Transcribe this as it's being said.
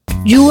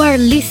You are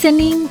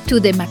listening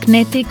to the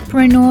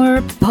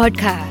Magneticpreneur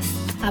podcast,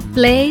 a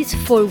place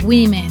for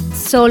women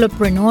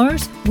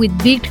solopreneurs with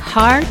big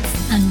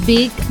hearts and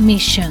big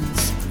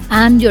missions.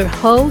 I'm your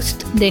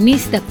host,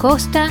 Denise Da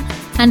Costa,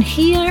 and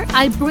here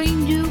I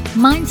bring you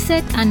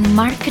mindset and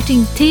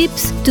marketing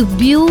tips to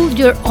build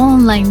your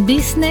online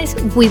business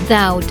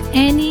without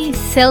any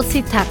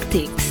salesy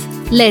tactics.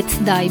 Let's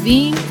dive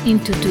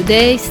into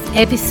today's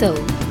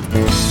episode.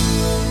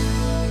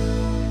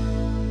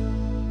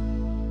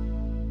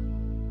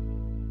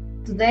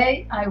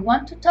 Today, I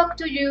want to talk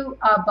to you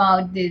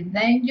about the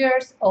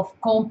dangers of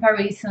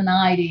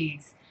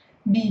comparisonitis.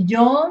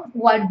 Beyond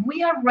what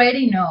we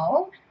already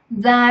know,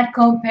 that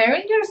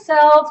comparing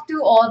yourself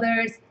to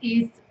others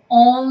is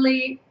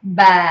only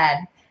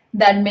bad.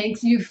 That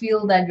makes you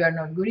feel that you're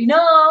not good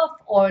enough,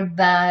 or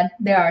that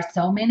there are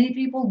so many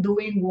people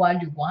doing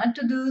what you want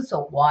to do,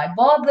 so why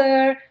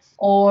bother?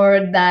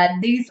 Or that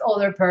this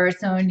other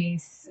person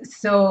is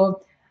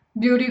so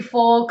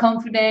beautiful,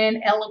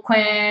 confident,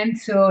 eloquent,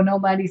 so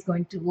nobody's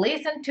going to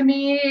listen to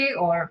me,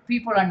 or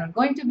people are not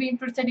going to be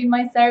interested in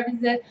my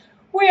services.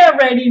 We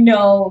already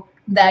know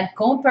that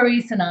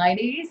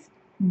comparisonitis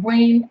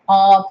bring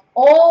up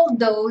all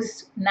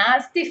those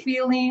nasty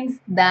feelings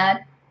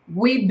that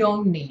we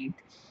don't need.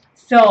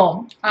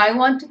 So I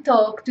want to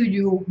talk to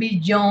you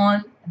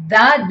beyond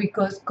that,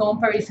 because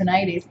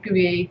comparisonitis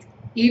creates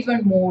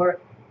even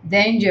more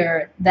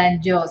danger than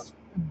just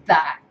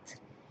that.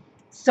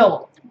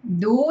 So,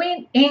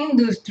 doing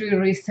industry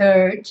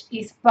research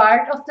is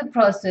part of the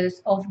process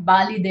of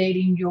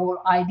validating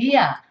your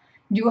idea.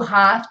 You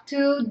have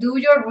to do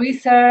your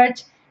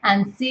research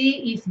and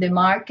see if the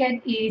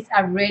market is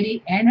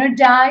already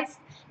energized,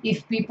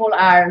 if people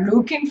are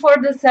looking for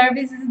the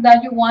services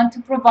that you want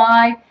to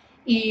provide,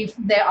 if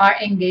they are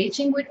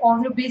engaging with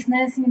other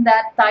business in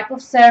that type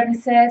of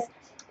services.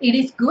 It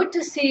is good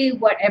to see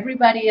what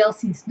everybody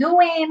else is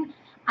doing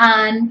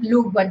and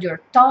look what your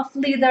top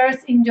leaders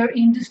in your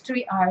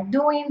industry are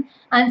doing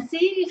and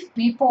see if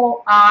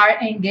people are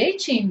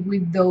engaging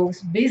with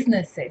those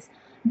businesses.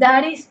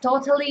 That is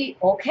totally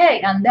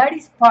okay, and that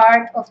is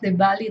part of the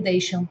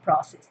validation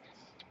process.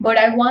 But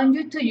I want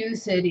you to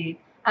use it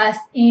as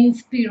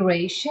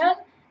inspiration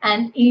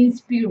and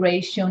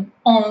inspiration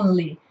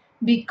only,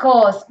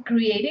 because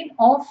creating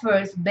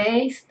offers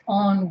based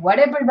on what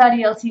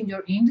everybody else in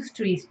your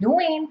industry is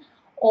doing,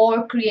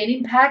 or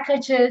creating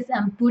packages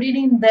and putting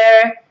in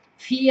their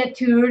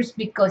features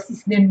because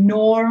it's the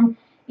norm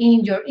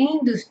in your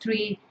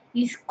industry,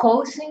 is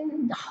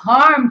causing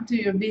harm to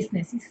your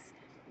business, it's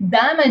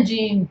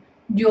damaging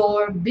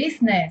your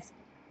business,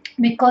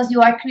 because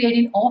you are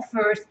creating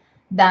offers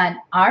that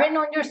aren't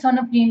on your zone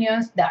of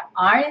genius, that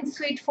aren't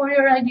sweet for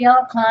your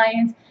ideal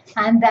clients,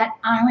 and that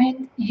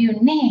aren't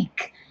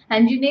unique.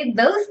 And you need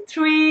those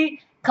three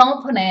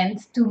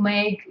components to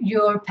make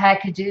your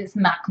packages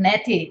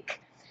magnetic.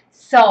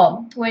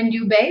 So, when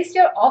you base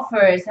your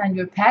offers and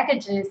your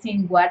packages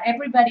in what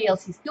everybody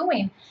else is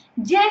doing,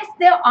 yes,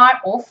 they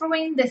are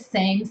offering the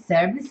same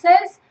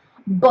services,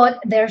 but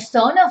their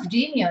zone of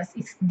genius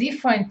is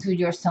different to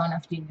your zone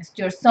of genius.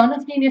 Your zone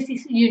of genius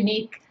is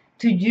unique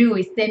to you.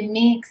 It's the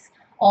mix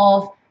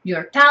of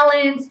your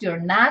talents, your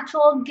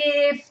natural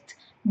gift,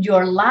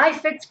 your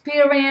life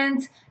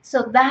experience.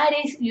 So that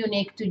is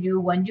unique to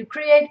you. When you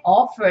create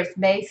offers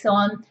based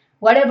on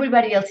what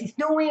everybody else is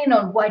doing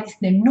or what is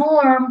the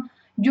norm,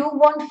 you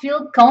won't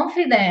feel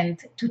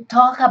confident to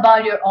talk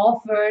about your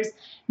offers,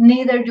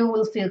 neither you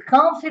will feel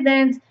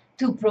confident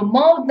to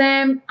promote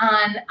them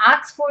and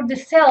ask for the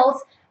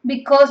sales,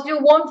 because you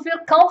won't feel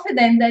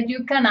confident that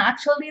you can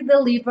actually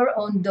deliver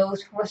on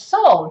those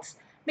results,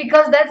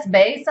 because that's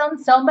based on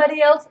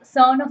somebody else's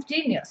zone of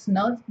genius,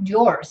 not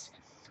yours.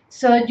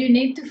 So you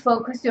need to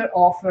focus your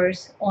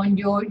offers on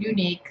your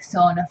unique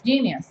zone of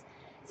genius.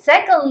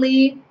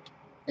 Secondly,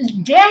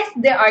 yes,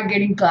 they are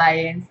getting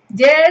clients.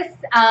 Yes,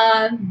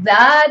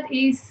 that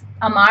is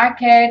a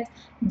market.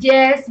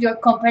 Yes, your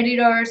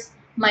competitors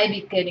might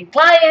be getting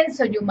clients,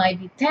 so you might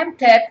be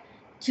tempted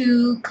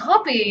to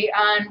copy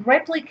and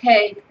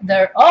replicate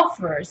their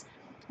offers.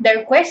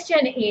 Their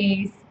question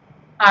is,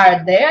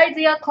 are their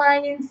ideal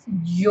clients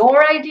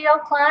your ideal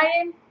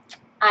client?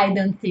 I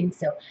don't think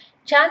so.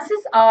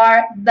 Chances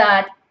are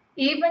that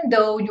even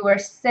though you are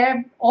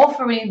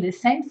offering the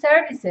same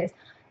services,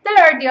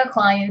 their ideal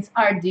clients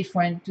are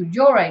different to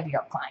your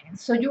ideal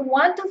clients. So you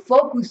want to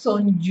focus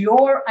on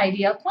your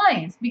ideal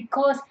clients,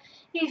 because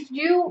if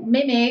you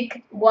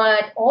mimic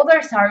what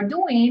others are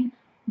doing,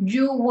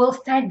 you will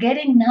start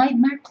getting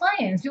nightmare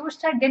clients. You will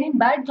start getting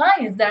bad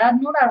clients that are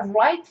not a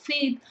right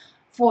fit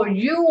for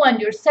you and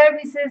your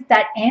services,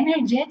 that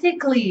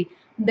energetically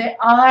they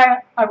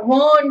are a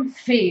wrong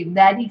fit,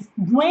 that is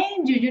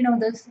drains you,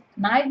 those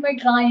nightmare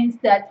clients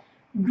that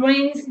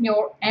drains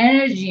your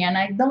energy. And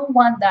I don't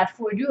want that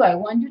for you. I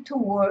want you to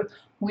work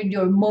with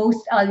your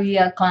most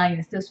ideal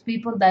clients, those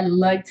people that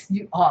lights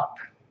you up.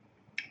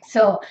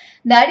 So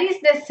that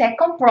is the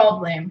second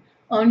problem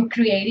on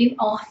creating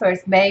offers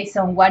based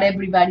on what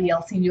everybody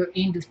else in your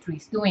industry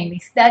is doing,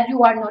 is that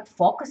you are not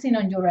focusing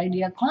on your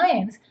ideal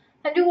clients,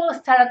 and you will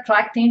start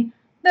attracting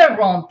the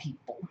wrong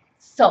people.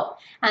 So,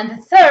 and the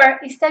third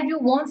is that you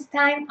won't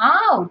stand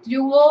out.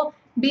 You will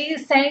be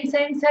the same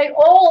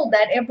all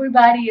that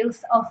everybody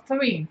is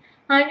offering.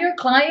 And your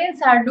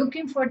clients are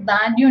looking for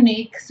that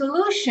unique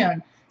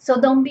solution. So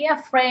don't be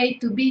afraid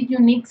to be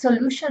unique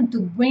solution,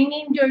 to bring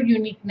in your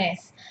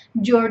uniqueness,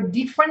 your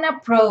different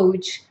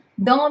approach.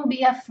 Don't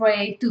be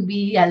afraid to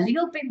be a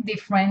little bit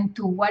different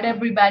to what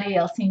everybody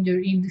else in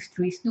your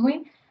industry is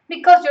doing,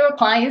 because your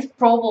clients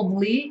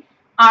probably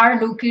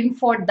are looking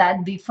for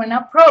that different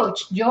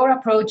approach. Your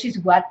approach is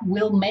what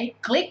will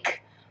make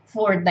click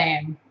for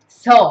them.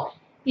 So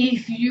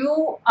if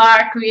you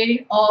are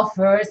creating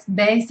offers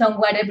based on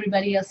what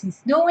everybody else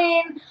is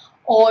doing,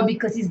 or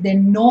because it's the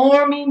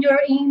norm in your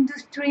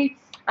industry,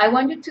 I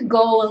want you to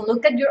go and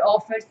look at your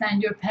offers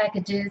and your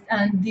packages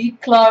and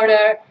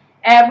declutter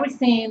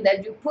everything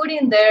that you put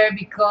in there,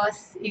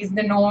 because it's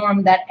the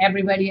norm that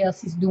everybody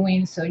else is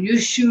doing. So you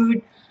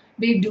should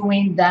be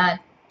doing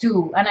that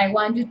too. And I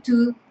want you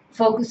to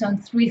focus on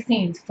three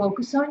things.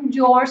 Focus on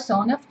your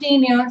zone of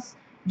genius,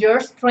 your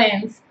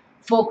strengths,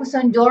 focus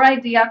on your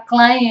ideal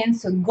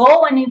clients. So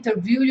go and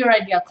interview your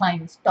ideal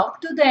clients,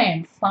 talk to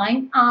them,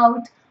 find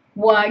out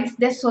what is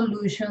the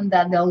solution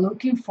that they're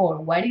looking for.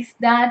 What is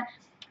that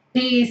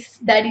piece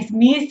that is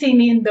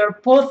missing in their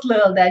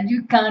puzzle that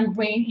you can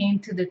bring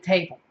into the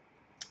table?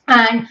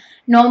 And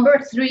number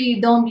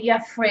three, don't be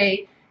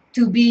afraid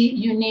to be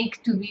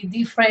unique, to be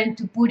different,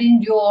 to put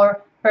in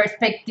your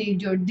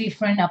perspective, your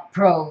different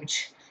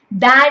approach.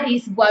 That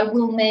is what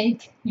will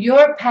make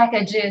your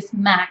packages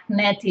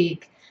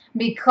magnetic,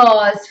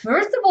 because,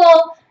 first of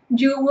all,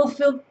 you will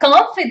feel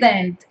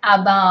confident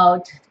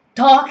about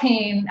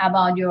talking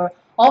about your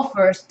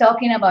offers,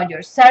 talking about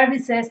your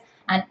services,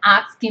 and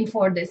asking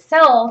for the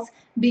sales,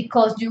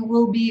 because you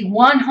will be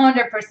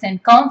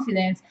 100%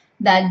 confident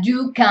that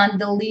you can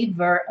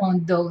deliver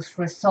on those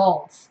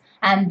results.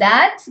 And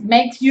that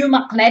makes you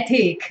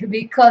magnetic,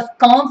 because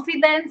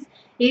confidence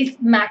is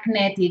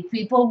magnetic.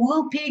 People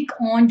will pick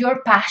on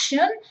your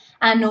passion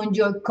and on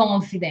your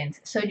confidence.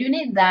 So you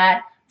need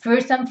that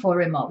first and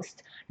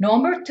foremost.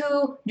 Number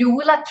two, you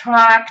will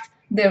attract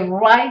the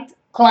right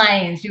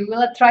clients. You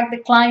will attract the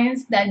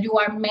clients that you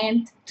are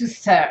meant to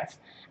serve.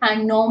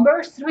 And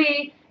number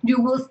three, you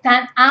will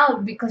stand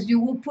out because you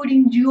will put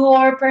in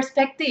your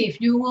perspective.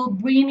 You will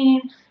bring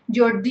in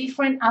your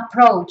different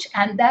approach,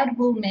 and that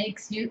will make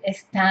you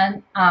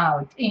stand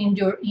out in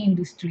your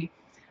industry.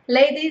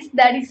 Ladies,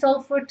 that is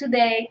all for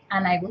today,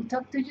 and I will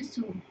talk to you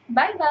soon.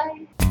 Bye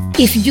bye.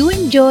 If you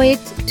enjoyed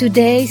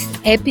today's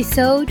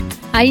episode,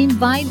 I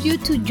invite you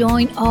to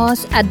join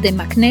us at the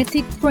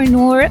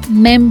Magneticpreneur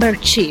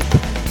membership,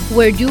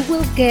 where you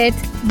will get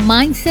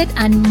mindset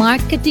and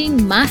marketing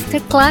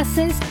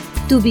masterclasses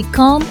to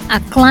become a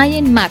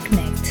client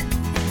magnet.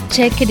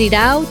 Check it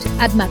out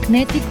at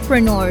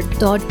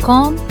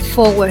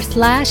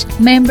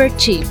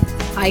magneticpreneur.com/membership.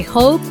 I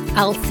hope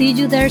I'll see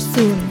you there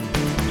soon.